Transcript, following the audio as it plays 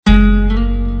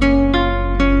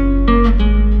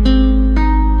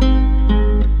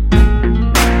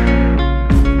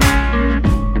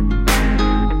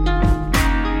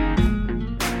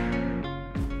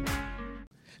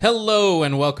Hello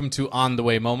and welcome to On the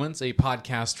Way Moments, a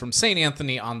podcast from St.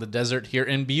 Anthony on the Desert here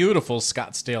in beautiful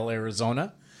Scottsdale,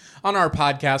 Arizona. On our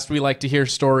podcast, we like to hear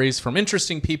stories from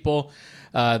interesting people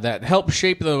that help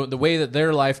shape the way that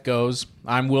their life goes.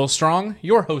 I'm Will Strong,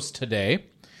 your host today.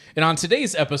 And on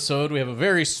today's episode, we have a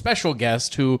very special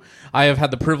guest who I have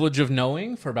had the privilege of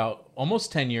knowing for about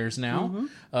almost 10 years now. Mm-hmm.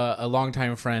 A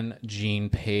longtime friend, Jean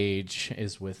Page,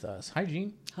 is with us. Hi,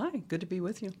 Jean. Hi, good to be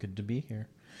with you. Good to be here.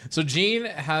 So Jean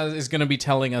is going to be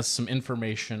telling us some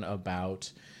information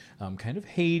about kind of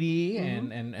Haiti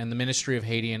and the ministry of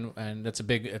Haiti, and it's a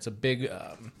big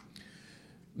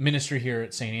ministry here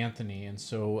at St. Anthony. And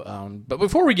so, but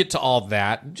before we get to all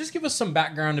that, just give us some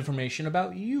background information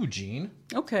about you, Jean.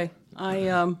 Okay,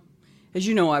 I, as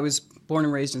you know, I was born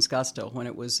and raised in Scottsdale when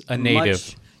it was a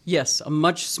native. A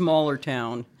much smaller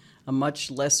town, a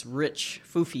much less rich,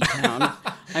 foofy town,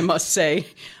 I must say.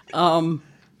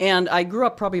 And I grew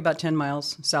up probably about 10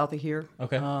 miles south of here.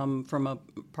 Okay. From a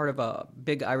part of a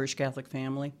big Irish Catholic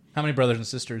family. How many brothers and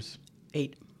sisters?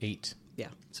 8. 8. Yeah,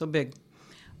 so big.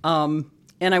 And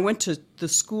I went to the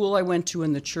school I went to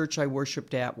and the church I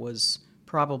worshipped at was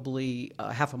probably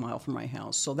half a mile from my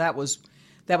house. So that was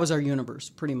our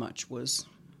universe, pretty much, was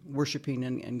worshiping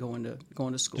and going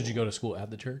to school. Did you go to school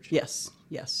at the church? Yes.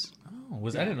 Oh,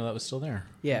 I didn't know that was still there.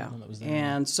 Yeah. I didn't know that was there.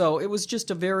 And so it was just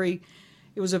a very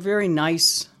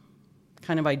nice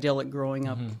kind of idyllic growing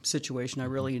up situation. I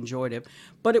really enjoyed it.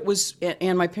 But it was,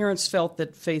 and my parents felt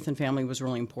that faith and family was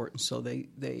really important, so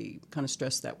they kind of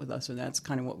stressed that with us, and that's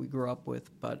kind of what we grew up with.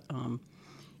 But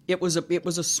it was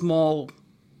a small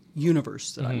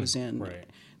universe that I was in. Right.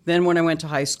 Then when I went to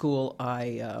high school,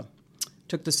 I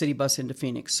took the city bus into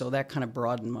Phoenix, so that kind of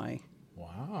broadened my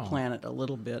planet a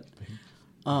little bit.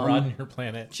 Broaden your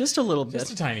planet. Just a little bit.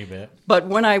 Just a tiny bit. But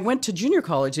when I went to junior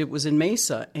college, it was in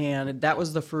Mesa, and that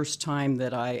was the first time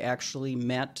that I actually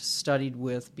met, studied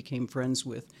with, became friends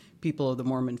with people of the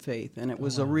Mormon faith. And it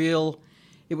was a real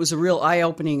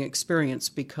eye-opening experience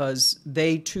because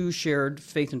they too shared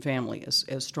faith and family as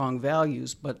strong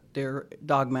values, but their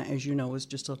dogma, as you know, is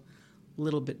just a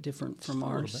little bit different from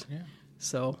ours. Yeah.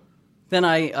 So then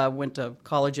I went to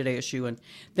college at ASU and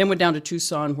then went down to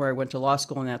Tucson where I went to law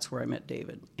school, and that's where I met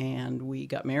David. And we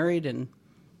got married. And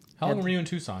How long were you in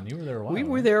Tucson? You were there a while. we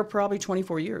were there probably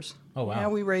 24 years. Oh, wow. Yeah,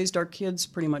 we raised our kids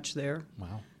pretty much there.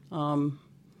 Wow.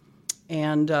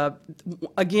 And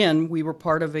again, we were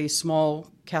part of a small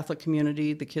Catholic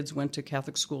community. The kids went to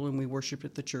Catholic school, and we worshiped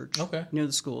at the church near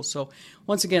the school. So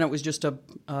once again, it was just a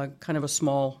kind of a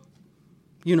small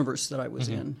universe that I was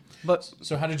in. But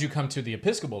So how did you come to the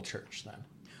Episcopal Church then?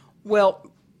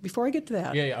 well, before I get to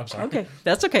that, Yeah, I'm sorry. Okay,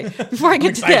 that's okay. Before I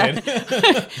get to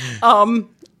that,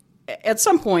 at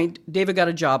some point, David got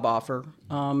a job offer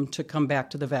to come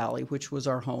back to the Valley, which was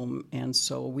our home, and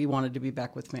so we wanted to be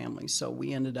back with family. So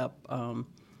we ended up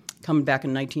coming back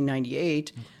in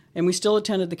 1998, and we still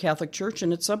attended the Catholic Church.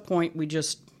 And at some point, we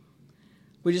just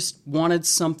wanted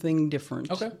something different.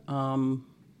 Okay.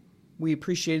 We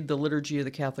appreciated the liturgy of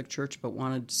the Catholic Church, but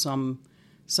wanted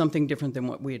something different than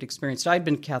what we had experienced. I'd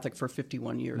been Catholic for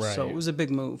 51 years, so it was a big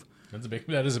move.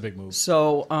 That is a big move.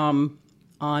 So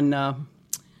on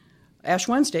Ash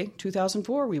Wednesday,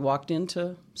 2004, we walked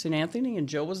into St. Anthony, and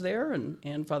Joe was there,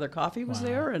 and Father Coffey was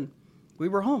there, and we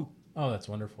were home. Oh, that's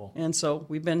wonderful. And so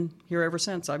we've been here ever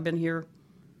since. I've been here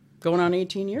going on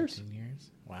 18 years. 18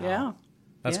 years? Wow. Yeah.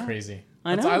 That's Yeah. crazy.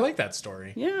 I know. I like that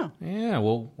story. Yeah. Yeah,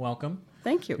 well, welcome.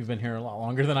 Thank you. You've been here a lot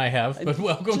longer than I have, but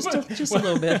welcome. Just a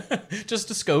little bit. Just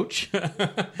a scotch.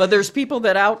 But there's people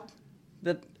that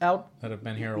That have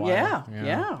been here a while.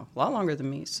 Yeah, a lot longer than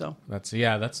me. So That's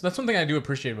one thing I do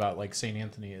appreciate about like St.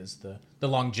 Anthony is the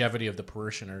longevity of the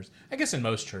parishioners. I guess in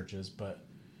most churches, but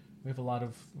we have a lot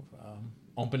of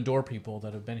open door people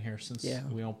that have been here since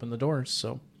we opened the doors.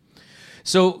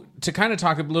 So to kind of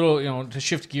talk a little, to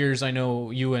shift gears, I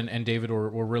know you and David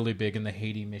were really big in the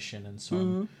Haiti mission, and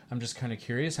so I'm just kind of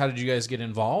curious, how did you guys get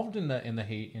involved in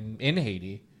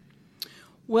Haiti?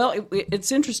 Well,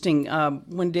 it's interesting.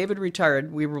 When David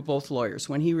retired, we were both lawyers.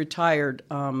 When he retired,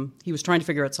 he was trying to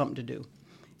figure out something to do,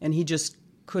 and he just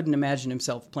couldn't imagine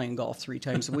himself playing golf 3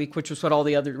 times a week, which was what all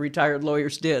the other retired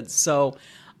lawyers did. So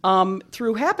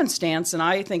through happenstance, and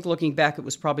I think looking back, it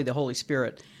was probably the Holy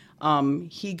Spirit,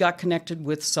 he got connected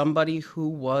with somebody who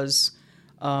was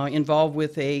involved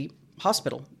with a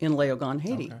hospital in Léogâne,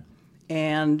 Haiti. Okay.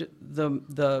 And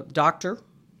the doctor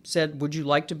said, would you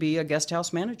like to be a guest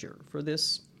house manager for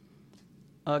this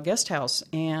guest house?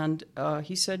 And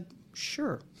he said,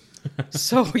 sure.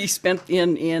 So he spent,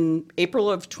 in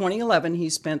April of 2011, he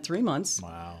spent 3 months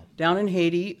down in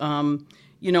Haiti.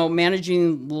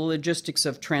 managing the logistics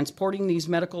of transporting these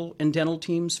medical and dental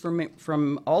teams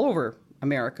from all over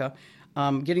America,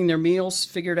 getting their meals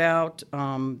figured out,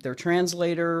 their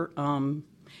translator,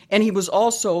 and he was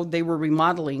also, they were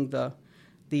remodeling the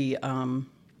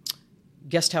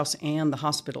guest house and the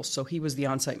hospital, so he was the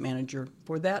on-site manager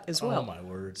for that as well. Oh my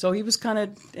word! So he was kind of,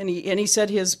 and he said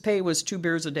his pay was 2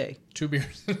 beers a day. 2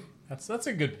 beers. That's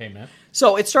a good payment.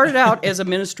 So it started out as a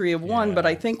ministry of one, but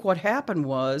I think what happened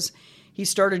was he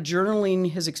started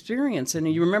journaling his experience,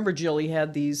 and you remember, Jill, he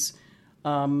had these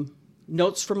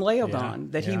notes from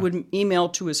Leogon that he would email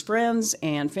to his friends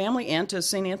and family and to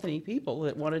St. Anthony people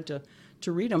that wanted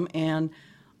to read them, and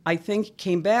I think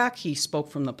came back, he spoke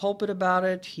from the pulpit about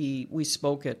it, we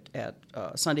spoke at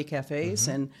Sunday cafes,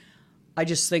 and I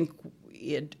just think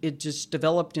it just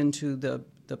developed into the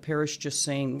parish just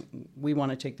saying, we want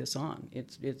to take this on.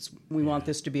 We want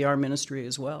this to be our ministry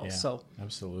as well. Yeah, so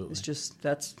absolutely. It's just,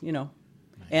 that's,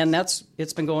 and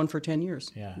it's been going for 10 years.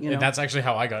 Yeah. And that's actually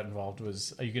how I got involved,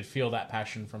 was you could feel that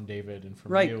passion from David and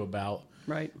from you about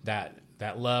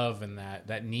that love and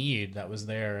that need that was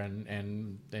there.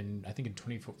 And I think in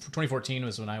 2014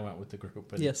 was when I went with the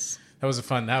group. And yes. That was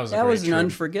an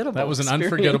unforgettable That was an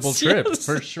unforgettable trip,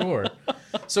 for sure.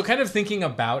 So kind of thinking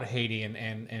about Haiti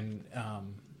and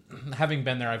having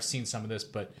been there, I've seen some of this,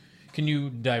 but can you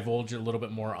divulge a little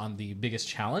bit more on the biggest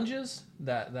challenges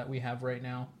that we have right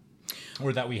now,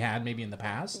 or that we had maybe in the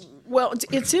past? Well,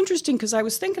 it's interesting because I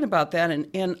was thinking about that,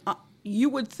 and you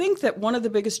would think that one of the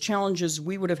biggest challenges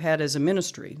we would have had as a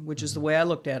ministry, which is the way I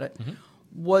looked at it,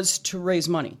 was to raise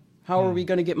money. How are we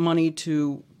going to get money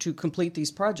to complete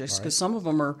these projects? Because some of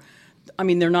them are,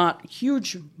 they're not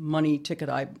huge money ticket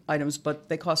items, but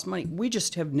they cost money. We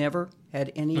just have never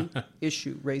had any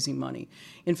issue raising money.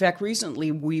 In fact,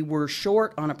 recently we were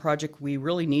short on a project we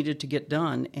really needed to get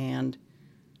done, and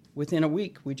within a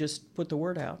week we just put the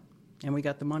word out and we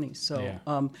got the money. So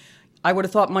I would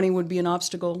have thought money would be an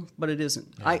obstacle, but it isn't.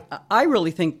 Yeah. I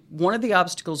really think one of the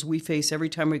obstacles we face every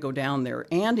time we go down there,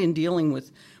 and in dealing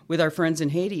with our friends in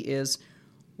Haiti, is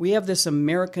we have this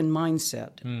American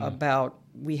mindset about,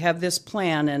 we have this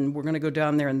plan and we're going to go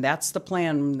down there and that's the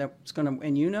plan that's going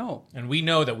to, and we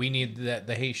know that we need that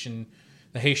the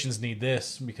Haitians need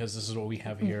this because this is what we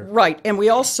have here. Right. And we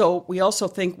also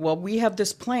think, well, we have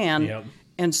this plan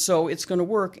and so it's going to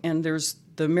work, and there's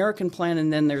the American plan,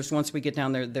 and then once we get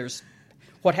down there, there's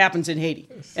what happens in Haiti.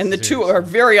 And the two are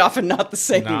very often not the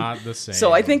same. Not the same.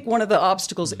 So I think one of the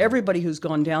obstacles everybody who's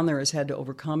gone down there has had to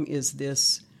overcome is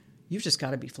this: you've just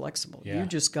got to be flexible. Yeah. You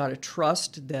just got to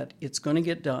trust that it's going to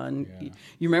get done. Yeah.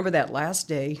 You remember that last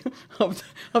day of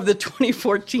the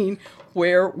 2014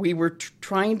 where we were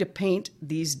trying to paint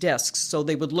these desks so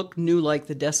they would look new like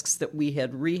the desks that we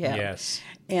had rehabbed. Yes.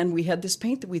 And we had this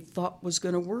paint that we thought was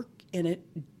going to work, and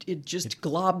it just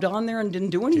globbed on there and didn't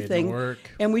do anything. Didn't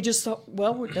work. And we just thought,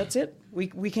 well, that's it. We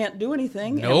can't do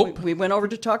anything. Nope. And we went over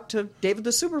to talk to David,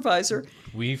 the supervisor.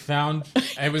 We found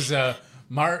it was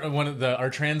our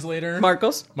translator,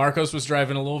 Marcos was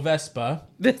driving a little Vespa.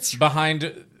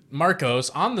 Behind Marcos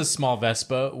on the small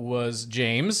Vespa was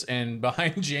James, and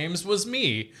behind James was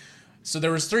me. So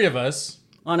there was 3 of us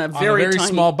on a very tiny,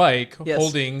 small bike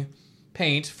holding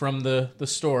paint from the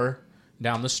store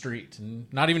down the street, and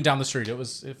not even down the street.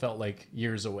 It felt like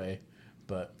years away,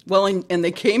 but and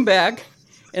they came back,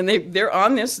 and they're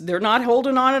on this. They're not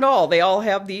holding on at all. They all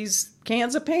have these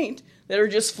cans of paint that are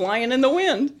just flying in the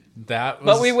wind.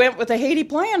 But we went with a Haiti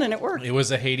plan, and it worked. It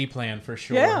was a Haiti plan for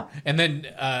sure. Yeah. And then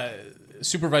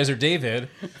Supervisor David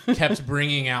kept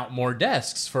bringing out more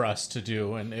desks for us to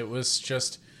do, and it was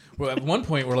just, at one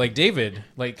point we're like, David,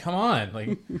 like, come on,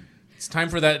 like, it's time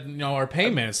for that, our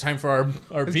payment. It's time for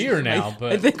our beer now.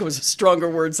 But I think it was stronger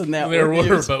words than that. There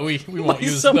were, but we won't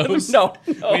use those. No.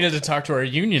 We needed to talk to our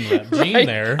union rep, Gene,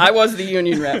 there. I was the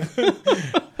union rep.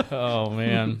 Oh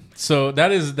man. So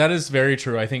that is very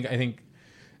true. I think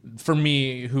for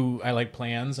me, who I like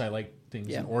plans, I like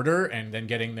things in order, and then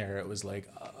getting there, it was like,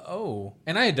 oh.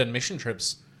 And I had done mission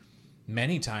trips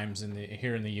many times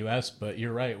here in the U.S., but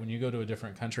you're right. When you go to a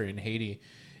different country in Haiti,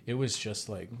 it was just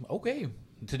like, okay,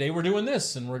 today we're doing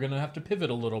this, and we're going to have to pivot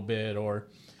a little bit, or,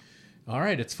 all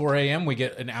right, it's 4 a.m., we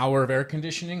get an hour of air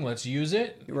conditioning, let's use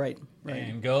it. Right.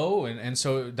 And go. And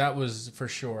so that was for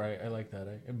sure. I like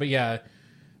that. But yeah,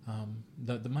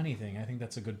 the money thing, I think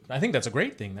that's a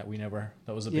great thing that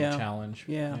that was a big challenge.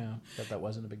 Yeah. That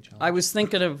wasn't a big challenge. I was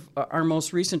thinking of our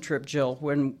most recent trip, Jill,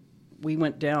 when we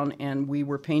went down and we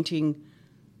were painting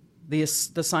the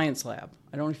science lab.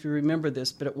 I don't know if you remember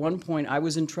this, but at one point I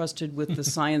was entrusted with the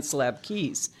science lab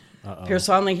keys. Pierre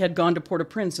Sonley had gone to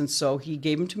Port-au-Prince, and so he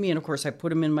gave them to me, and of course I put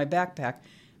them in my backpack.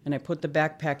 and I put the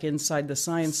backpack inside the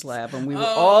science lab, and we were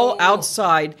all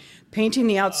outside painting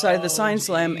the outside of the science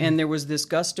lab, and there was this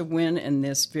gust of wind and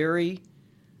this very,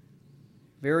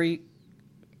 very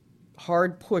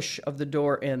hard push of the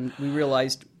door, and we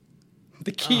realized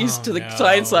the keys to the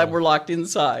science lab were locked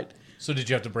inside. So did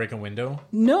you have to break a window?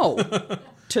 No.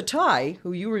 Tatai,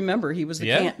 who you remember, he was the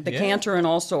cantor and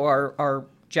also our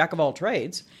jack of all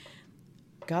trades,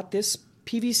 got this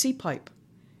PVC pipe,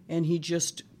 and he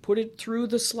just put it through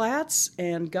the slats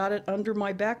and got it under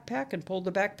my backpack and pulled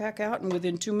the backpack out, and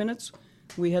within 2 minutes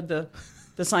we had the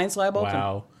science lab open.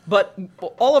 Wow. But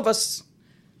all of us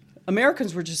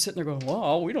Americans were just sitting there going,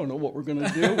 well, we don't know what we're going to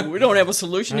do. We don't have a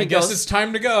solution. I guess it's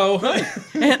time to go. Right.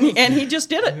 and he just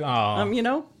did it. You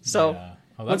know? So,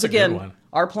 once again,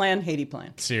 our plan, Haiti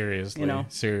plan. Seriously. You know?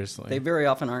 Seriously. They very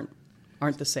often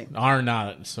aren't the same. Are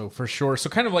not, so for sure. So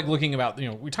kind of like looking about,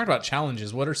 we talked about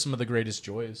challenges. What are some of the greatest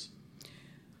joys?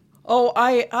 Oh,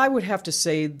 I would have to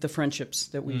say the friendships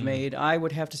that we've made. I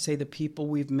would have to say the people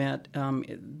we've met.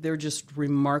 They're just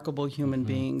remarkable human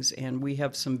beings, and we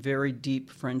have some very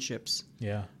deep friendships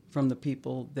from the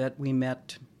people that we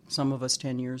met, some of us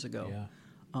 10 years ago.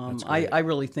 Yeah. I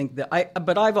really think that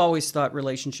but I've always thought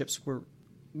relationships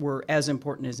were as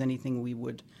important as anything we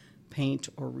would paint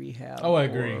or rehab. Oh, I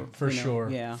agree. For sure.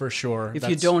 Yeah. For sure. If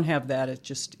you don't have that, it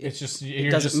you're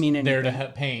doesn't just mean anything. there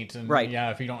to paint. And right.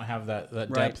 Yeah, if you don't have that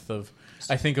right. depth of...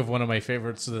 I think of one of my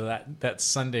favorites that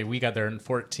Sunday. We got there in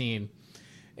 14,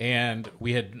 and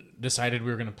we had decided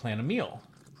we were going to plan a meal.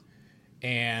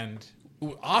 And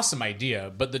awesome idea,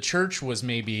 but the church was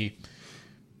maybe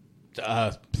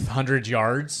 100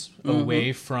 yards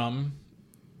away from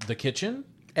the kitchen.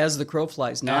 As the crow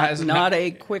flies, not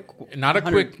a quick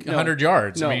 100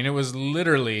 yards. No. I mean, it was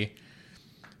literally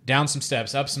down some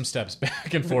steps, up some steps,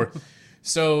 back and forth.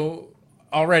 So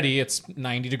already it's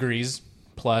 90 degrees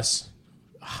plus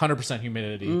 100%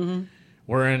 humidity.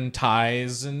 We're in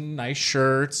ties and nice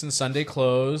shirts and Sunday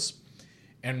clothes,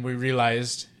 and we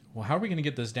realized, well, how are we going to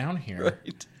get this down here?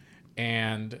 Right.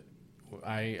 And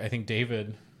I think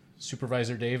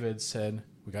Supervisor David said,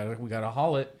 we got to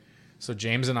haul it. So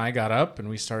James and I got up and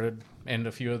we started, and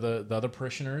a few of the other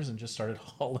parishioners, and just started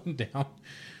hauling down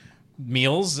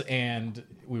meals, and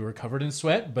we were covered in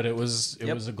sweat, but it was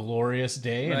a glorious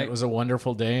day, and it was a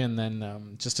wonderful day. And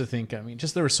then just to think, I mean,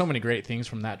 just there were so many great things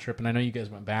from that trip, and I know you guys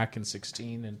went back in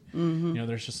 16, and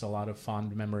there's just a lot of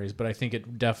fond memories. But I think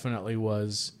it definitely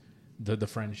was the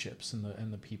friendships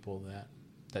and the people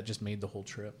that just made the whole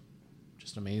trip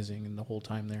just amazing, and the whole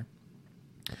time there.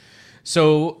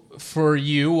 So for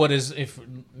you, if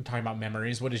I'm talking about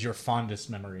memories, what is your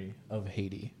fondest memory of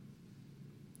Haiti?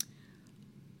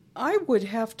 I would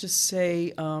have to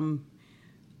say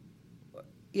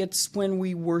it's when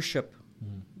we worship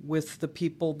with the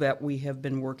people that we have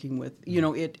been working with.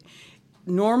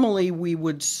 Normally we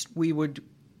would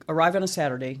arrive on a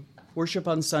Saturday, worship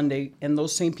on Sunday, and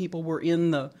those same people were in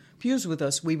the pews with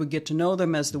us. We would get to know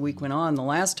them as the week went on. The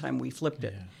last time we flipped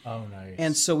it. Yeah. Oh, nice.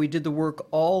 And so we did the work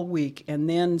all week, and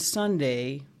then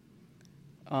Sunday,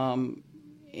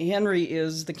 Henry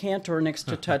is the cantor next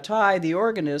to Tatai, the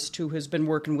organist, who has been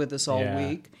working with us all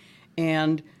week.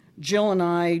 And Jill and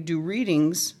I do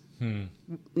readings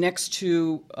next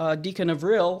to Deacon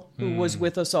Avril, who was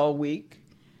with us all week.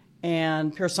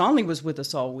 And Per Sonley was with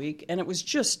us all week. And it was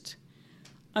just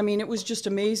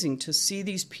amazing to see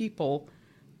these people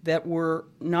that were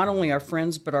not only our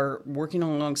friends, but are working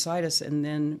alongside us, and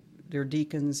then their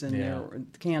deacons and their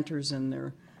cantors and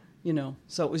their...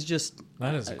 so it was just...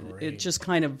 That is great. It just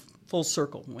kind of full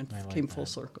circle, came that. Full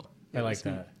circle. I like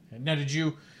that. Now, did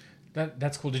you...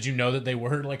 That's cool. Did you know that they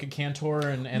were like a cantor?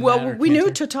 And well, we knew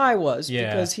Tatai was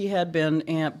because he had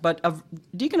been... but of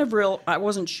Deacon Avril, I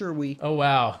wasn't sure we... Oh,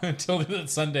 wow. Until that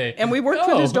Sunday. And we worked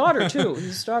with his daughter, too.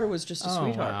 His daughter was just a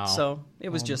sweetheart. Wow. So it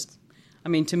was just...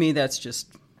 to me, that's just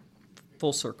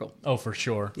full circle. Oh, for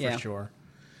sure. For sure.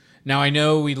 Now, I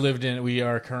know we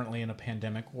are currently in a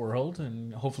pandemic world,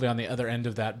 and hopefully on the other end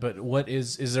of that, but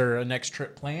is there a next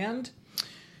trip planned?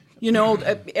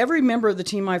 Every member of the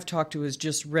team I've talked to is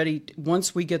just ready.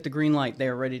 Once we get the green light, they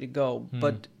are ready to go.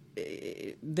 But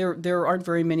there aren't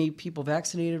very many people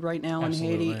vaccinated right now in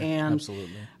Haiti, and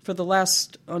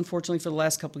unfortunately, for the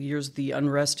last couple of years, the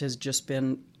unrest has just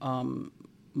been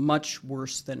much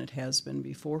worse than it has been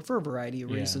before for a variety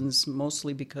of reasons,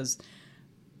 mostly because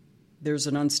there's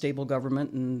an unstable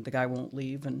government and the guy won't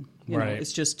leave, and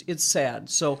it's sad.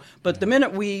 So, but the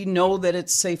minute we know that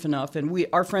it's safe enough, and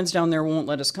our friends down there won't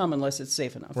let us come unless it's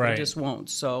safe enough. They just won't.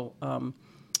 So,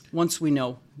 once we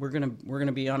know, we're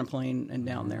gonna be on a plane and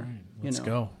down there. Right. Let's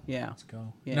go. Yeah. Let's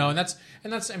go. Yeah. No, and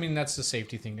that's I mean, that's the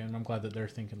safety thing, and I'm glad that they're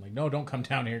thinking like, no, don't come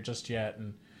down here just yet.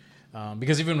 And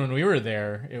because even when we were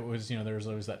there, it was, there was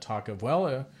always that talk of,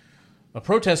 well, a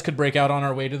protest could break out on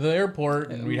our way to the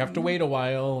airport, and we'd have to wait a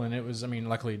while. And it was, I mean,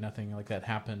 luckily nothing like that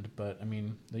happened. But I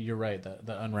mean, you're right,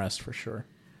 the unrest for sure.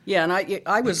 Yeah, and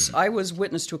I was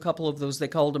witness to a couple of those. They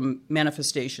called them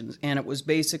manifestations, and it was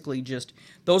basically just,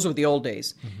 those were the old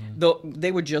days.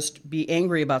 They would just be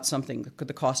angry about something,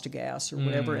 the cost of gas or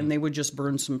whatever, and they would just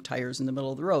burn some tires in the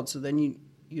middle of the road. So then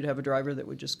you'd have a driver that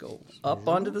would just go up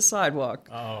onto the sidewalk,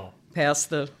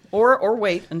 past or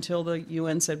wait until the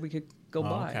UN said we could go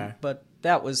by. Okay. But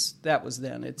that was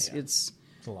then. It's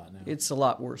a lot now. It's a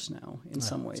lot worse now in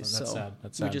some ways. That's so sad.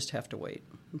 That's sad. We just have to wait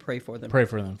and pray for them. Pray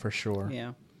for them for sure.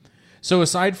 Yeah. So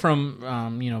aside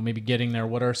from maybe getting there,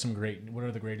 what are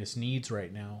the greatest needs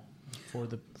right now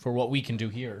for what we can do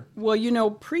here? Well,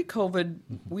 pre-COVID,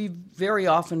 we very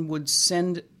often would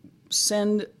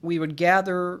we would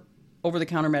gather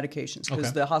over-the-counter medications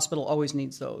because the hospital always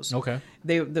needs those. Okay.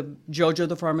 Jojo,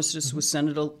 the pharmacist, was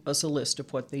sending us a list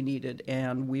of what they needed,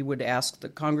 and we would ask the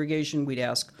congregation. We'd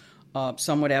ask.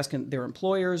 Some would ask their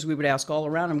employers. We would ask all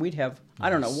around, and we'd have,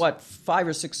 I don't know, 5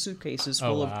 or 6 suitcases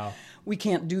full of. We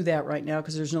can't do that right now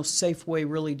because there's no safe way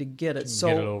really to get it. So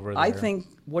get it over there. I think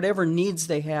whatever needs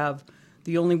they have,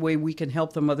 the only way we can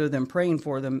help them other than praying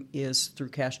for them is through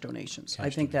cash donations.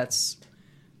 I think that's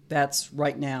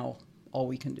right now all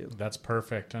we can do. That's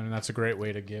perfect. I mean, that's a great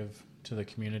way to give to the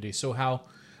community. So how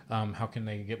can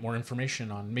they get more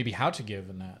information on maybe how to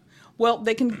give in that? Well,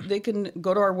 they can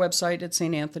go to our website at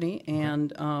St. Anthony,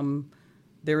 and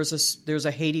there's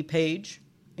a Haiti page,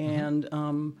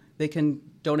 and they can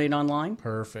donate online.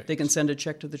 Perfect. They can send a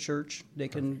check to the church. They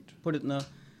can put it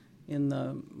in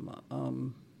the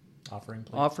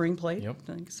offering plate. Yep.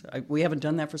 Thanks. We haven't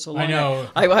done that for so long. I know.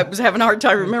 I was having a hard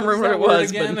time remembering what it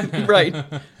was. Again? Right.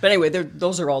 But anyway,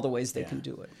 those are all the ways they can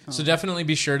do it. So definitely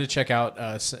be sure to check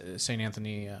out St.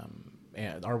 Anthony,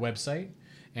 our website,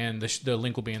 and the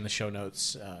link will be in the show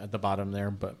notes at the bottom there.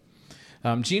 But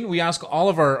Gene, we ask all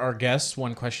of our guests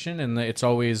one question, and it's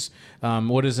always,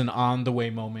 what is an on-the-way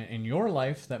moment in your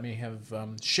life that may have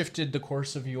shifted the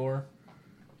course of your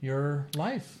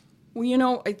life?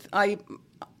 Well,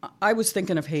 I was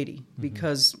thinking of Haiti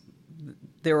because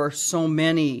there are so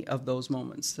many of those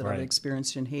moments that I've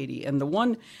experienced in Haiti. And the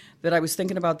one that I was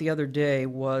thinking about the other day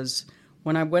was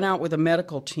when I went out with a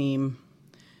medical team.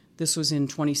 This was in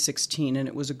 2016, and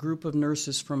it was a group of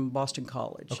nurses from Boston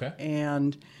College. Okay.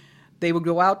 And they would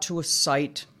go out to a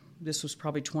site. This was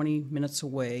probably 20 minutes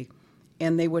away,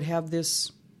 and they would have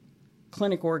this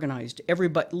clinic organized.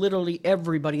 Literally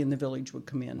everybody in the village would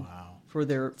come in for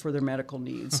their medical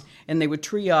needs, and they would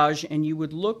triage. And you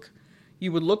would look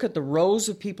at the rows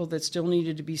of people that still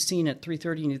needed to be seen at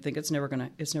 3:30, and you'd think it's never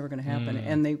gonna happen.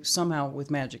 And they somehow,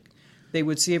 with magic, they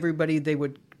would see everybody. They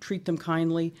would treat them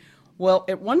kindly. Well,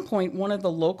 at one point, one of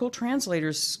the local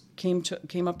translators came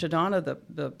up to Donna,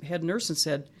 the head nurse, and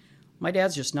said, "My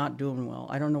dad's just not doing well.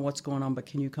 I don't know what's going on, but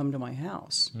can you come to my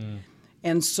house?"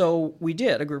 And so we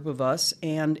did, a group of us,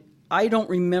 and I don't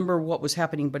remember what was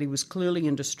happening, but he was clearly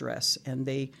in distress, and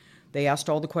they asked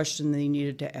all the questions they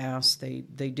needed to ask. They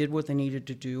did what they needed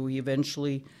to do.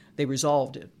 They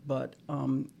resolved it. But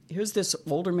here's this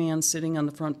older man sitting on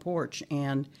the front porch,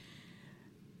 and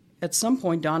at some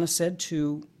point Donna said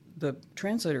to the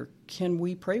translator, "Can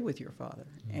we pray with your father?"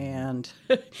 And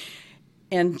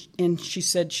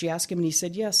she asked him, and he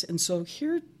said yes. And so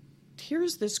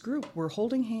here's this group. We're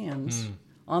holding hands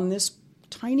on this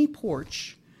tiny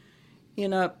porch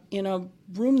in a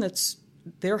room that's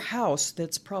their house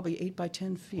that's probably 8 by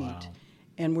 10 feet. Wow.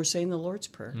 And we're saying the Lord's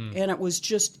Prayer. And it was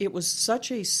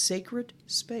such a sacred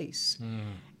space.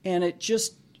 And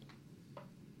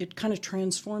it kind of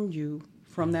transformed you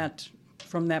from that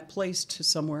place to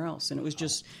somewhere else. And it was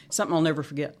just something I'll never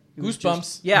forget.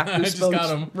 Goosebumps. Goosebumps. I just got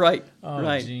them. Right. Oh,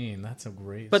 right. Gene, that's a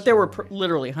great But story. there were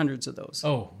literally hundreds of those.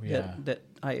 Oh, yeah. That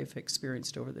I have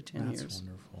experienced over the 10 years. That's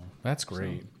wonderful. That's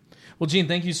great. Well, Gene,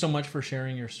 thank you so much for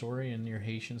sharing your story and your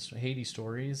Haiti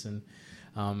stories. And,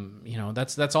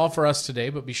 that's all for us today.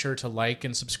 But be sure to like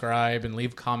and subscribe and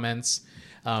leave comments.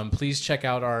 Please check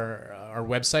out our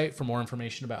website for more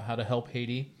information about how to help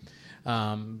Haiti.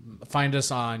 Find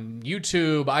us on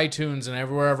YouTube, iTunes,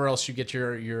 and wherever else you get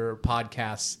your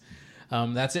podcasts.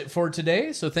 That's it for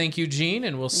today. So thank you, Gene,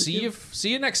 and we'll see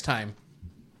you next time.